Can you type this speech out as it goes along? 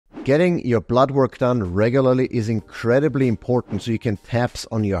Getting your blood work done regularly is incredibly important so you can tap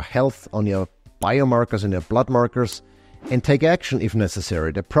on your health, on your biomarkers and your blood markers, and take action if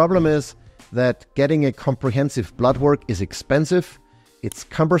necessary. The problem is that getting a comprehensive blood work is expensive, it's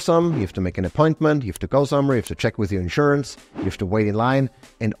cumbersome, you have to make an appointment, you have to go somewhere, you have to check with your insurance, you have to wait in line,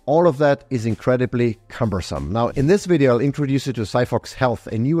 and all of that is incredibly cumbersome. Now, in this video, I'll introduce you to SiPhox Health,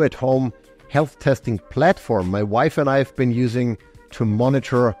 a new at-home health testing platform my wife and I have been using to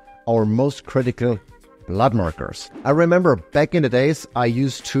monitor our most critical blood markers. I remember back in the days, I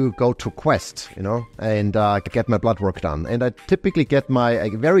used to go to Quest, and get my blood work done. And I typically get a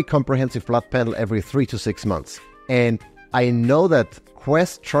very comprehensive blood panel every 3 to 6 months. And I know that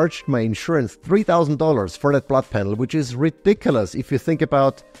Quest charged my insurance $3,000 for that blood panel, which is ridiculous if you think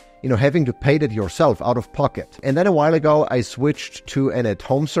about having to pay that yourself out of pocket. And then a while ago, I switched to an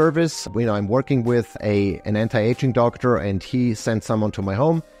at-home service. I'm working with an anti-aging doctor, and he sent someone to my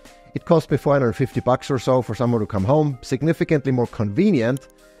home. It cost me $450 or so for someone to come home. Significantly more convenient,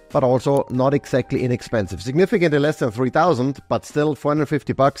 but also not exactly inexpensive. Significantly less than $3,000, but still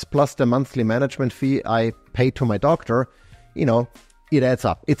 $450 plus the monthly management fee I pay to my doctor. It adds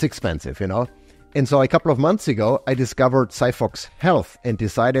up. It's expensive, And so a couple of months ago, I discovered SiPhox Health and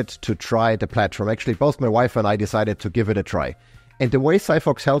decided to try the platform. Actually, both my wife and I decided to give it a try. And the way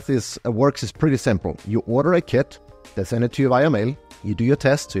SiPhox Health works is pretty simple. You order a kit, they send it to you via mail. You do your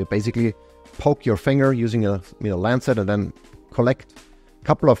test, so you basically poke your finger using a lancet and then collect a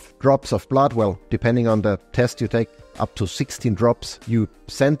couple of drops of blood. Well, depending on the test you take, up to 16 drops. You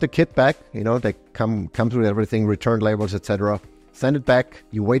send the kit back, they come through everything, return labels, etc. Send it back,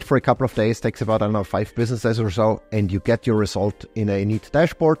 you wait for a couple of days, takes about, 5 business days or so, and you get your result in a neat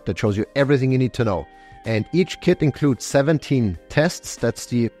dashboard that shows you everything you need to know. And each kit includes 17 tests. That's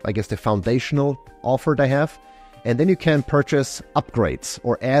the foundational offer they have. And then you can purchase upgrades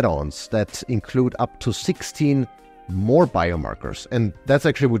or add-ons that include up to 16 more biomarkers. And that's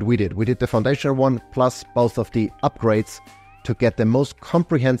actually what we did. We did the foundational one plus both of the upgrades to get the most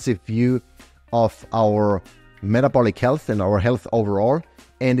comprehensive view of our metabolic health and our health overall.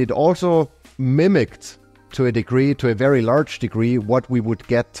 And it also mimicked to a very large degree, what we would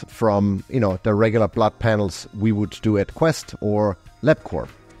get from, the regular blood panels we would do at Quest or LabCorp.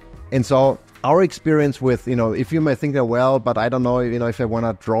 And so our experience with, if you may think that, well, but I don't know, if I want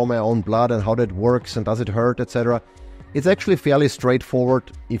to draw my own blood and how that works and does it hurt, etc. It's actually fairly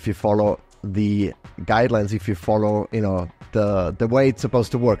straightforward if you follow the guidelines, if you follow, the way it's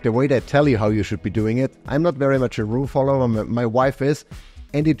supposed to work, the way they tell you how you should be doing it. I'm not very much a rule follower, my wife is,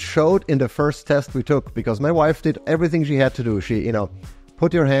 and it showed in the first test we took because my wife did everything she had to do. She,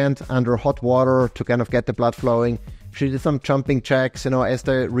 put your hand under hot water to kind of get the blood flowing. She did some jumping jacks, as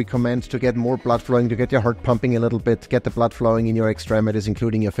they recommend to get more blood flowing, to get your heart pumping a little bit, get the blood flowing in your extremities,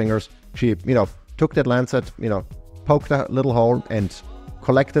 including your fingers. She, took that lancet, poked a little hole and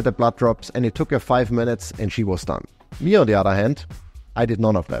collected the blood drops, and it took her 5 minutes and she was done. Me, on the other hand, I did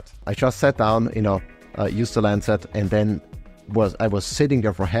none of that. I just sat down, used the lancet, and then I was sitting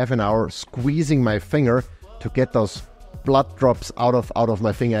there for half an hour, squeezing my finger to get those blood drops out of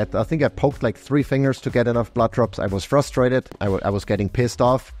my finger. I think I poked like 3 fingers to get enough blood drops. I was frustrated. I was getting pissed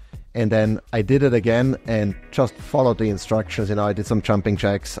off. And then I did it again and just followed the instructions. I did some jumping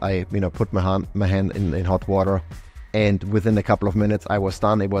jacks. I, put my hand in hot water. And within a couple of minutes, I was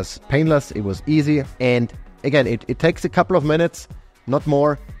done. It was painless. It was easy. And again, it takes a couple of minutes, not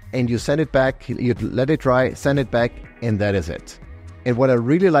more. And you send it back. You let it dry, send it back, and that is it. And what I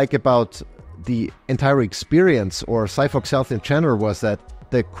really like about the entire experience or SiPhox Health in general was that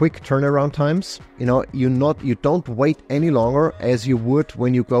the quick turnaround times, you don't wait any longer as you would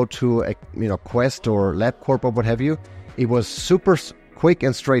when you go to a Quest or LabCorp or what have you. It was super quick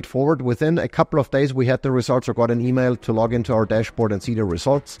and straightforward. Within a couple of days, we had the results or got an email to log into our dashboard and see the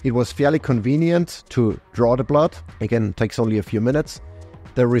results. It was fairly convenient to draw the blood. Again, it takes only a few minutes.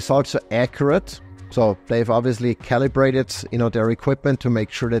 The results are accurate. So they've obviously calibrated, their equipment to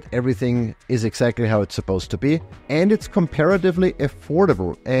make sure that everything is exactly how it's supposed to be. And it's comparatively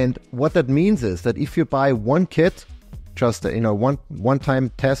affordable. And what that means is that if you buy one kit, just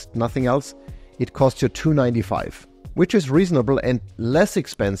one-time test, nothing else, it costs you $295, which is reasonable and less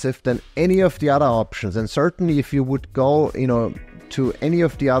expensive than any of the other options. And certainly if you would go, to any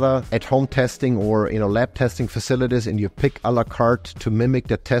of the other at-home testing or, lab testing facilities and you pick a la carte to mimic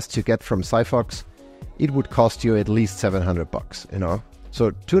the tests you get from SiPhox, it would cost you at least $700, So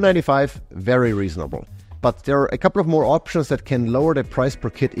 $295, very reasonable. But there are a couple of more options that can lower the price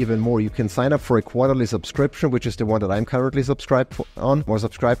per kit even more. You can sign up for a quarterly subscription, which is the one that I'm currently subscribed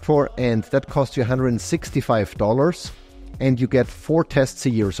for, and that costs you $165. and you get 4 tests a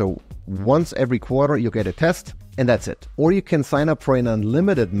year. So once every quarter you get a test, and that's it. Or you can sign up for an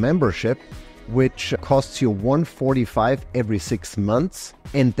unlimited membership, which costs you $145 every 6 months,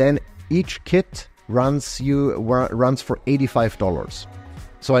 and then each kit runs for $85.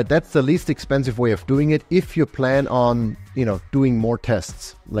 So that's the least expensive way of doing it if you plan on, doing more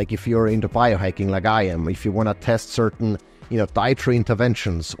tests. Like if you're into biohacking like I am, if you want to test certain, dietary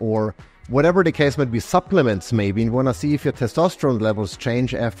interventions or whatever the case might be, supplements maybe, and you want to see if your testosterone levels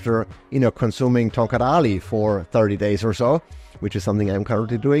change after, consuming Tonkatali for 30 days or so, which is something I'm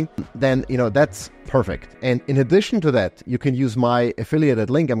currently doing, then, that's perfect. And in addition to that, you can use my affiliated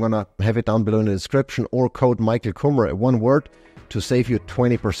link. I'm going to have it down below in the description, or code Michael Kummer, one word, to save you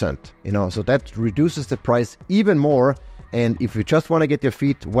 20%, so that reduces the price even more. And if you just want to get your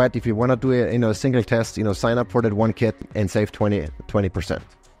feet wet, if you want to do a single test, sign up for that one kit and save 20%.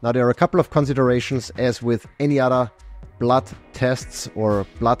 Now, there are a couple of considerations, as with any other blood tests or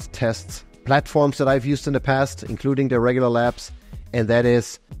blood tests platforms that I've used in the past, including the regular labs, and that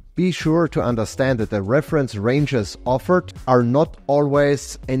is, be sure to understand that the reference ranges offered are not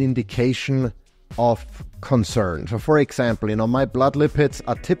always an indication of concern. So for example, my blood lipids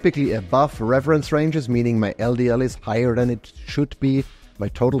are typically above reference ranges, meaning my LDL is higher than it should be. My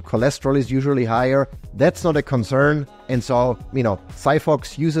total cholesterol is usually higher. That's not a concern. And so,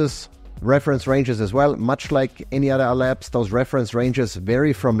 SiPhox uses reference ranges as well. Much like any other labs, those reference ranges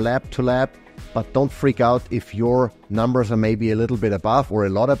vary from lab to lab, but don't freak out if your numbers are maybe a little bit above or a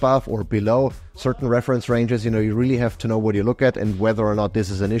lot above or below certain reference ranges. You really have to know what you look at and whether or not this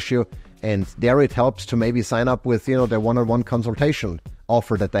is an issue. And there it helps to maybe sign up with, their one-on-one consultation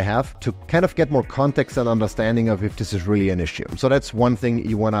offer that they have to kind of get more context and understanding of if this is really an issue. So that's one thing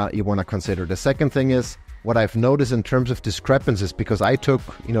you wanna consider. The second thing is what I've noticed in terms of discrepancies, because I took,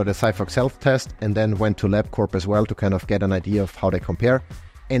 the SiPhox Health test and then went to LabCorp as well to kind of get an idea of how they compare.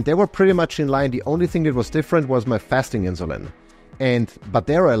 And they were pretty much in line. The only thing that was different was my fasting insulin. But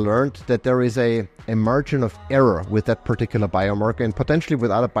there I learned that there is a margin of error with that particular biomarker and potentially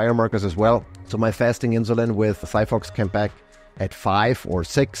with other biomarkers as well. So my fasting insulin with SiPhox came back at 5 or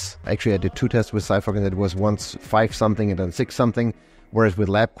 6. Actually, I did 2 tests with SiPhox and it was once 5 something and then 6 something. Whereas with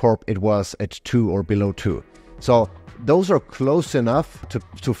LabCorp, it was at 2 or below 2. So those are close enough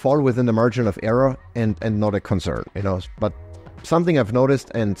to fall within the margin of error and not a concern, but something I've noticed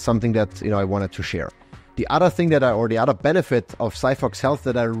and something that, I wanted to share. The other thing the other benefit of SiPhox Health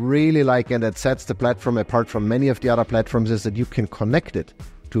that I really like and that sets the platform apart from many of the other platforms is that you can connect it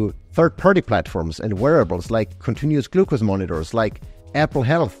to third-party platforms and wearables like continuous glucose monitors, like Apple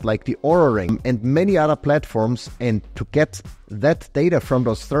Health, like the Oura Ring, and many other platforms. And to get that data from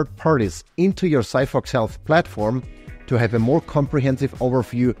those third parties into your SiPhox Health platform to have a more comprehensive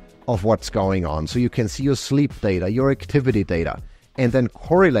overview of what's going on. So you can see your sleep data, your activity data, and then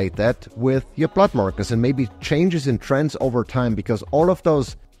correlate that with your blood markers and maybe changes in trends over time, because all of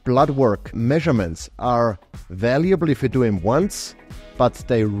those blood work measurements are valuable if you do them once, but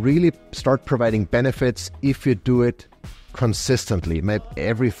they really start providing benefits if you do it consistently, maybe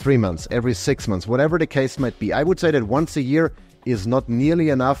every 3 months, every 6 months, whatever the case might be. I would say that once a year is not nearly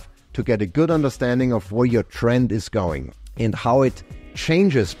enough to get a good understanding of where your trend is going and how it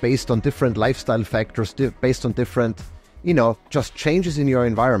changes based on different lifestyle factors, based on different, just changes in your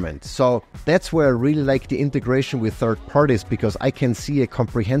environment. So that's where I really like the integration with third parties, because I can see a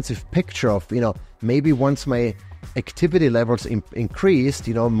comprehensive picture of, maybe once my activity levels increased,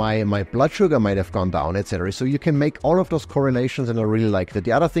 my blood sugar might have gone down, etc. So you can make all of those correlations, and I really like that.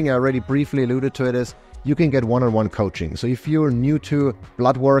 The other thing I already briefly alluded to it is you can get one-on-one coaching. So if you're new to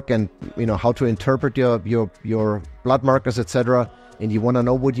blood work and how to interpret your blood markers, etc., and you want to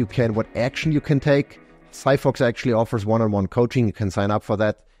know what action you can take, SiPhox actually offers one-on-one coaching. You can sign up for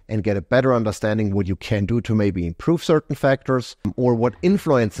that and get a better understanding what you can do to maybe improve certain factors or what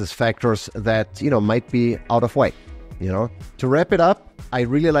influences factors that, might be out of whack. To wrap it up, I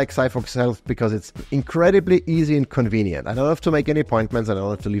really like SiPhox Health because it's incredibly easy and convenient. I don't have to make any appointments. I don't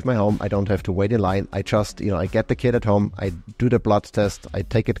have to leave my home. I don't have to wait in line. I just, I get the kit at home. I do the blood test. I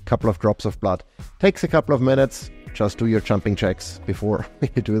take a couple of drops of blood. Takes a couple of minutes. Just do your jumping checks before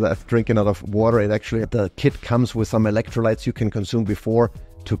you do that. Drink a lot of water. The kit comes with some electrolytes you can consume before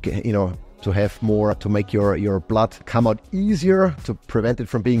to have more, to make your blood come out easier, to prevent it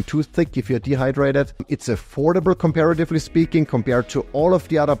from being too thick if you're dehydrated. It's affordable, comparatively speaking, compared to all of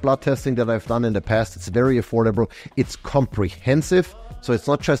the other blood testing that I've done in the past. It's very affordable. It's comprehensive. So it's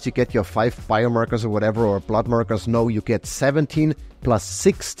not just you get your 5 biomarkers or whatever, or blood markers. No, you get 17 plus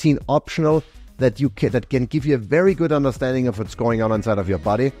 16 optional that can give you a very good understanding of what's going on inside of your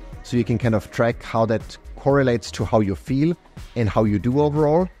body. so you can kind of track how that correlates to how you feel and how you do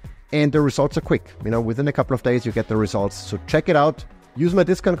overall. And the results are quick. Within a couple of days, you get the results. So check it out. Use my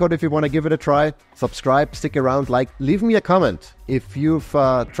discount code if you want to give it a try. Subscribe, stick around, leave me a comment. If you've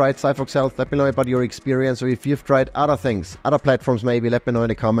tried SiPhox Health, let me know about your experience. Or if you've tried other things, other platforms maybe, let me know in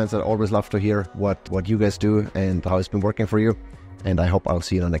the comments. I'd always love to hear what you guys do and how it's been working for you. And I hope I'll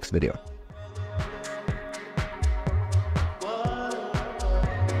see you in the next video.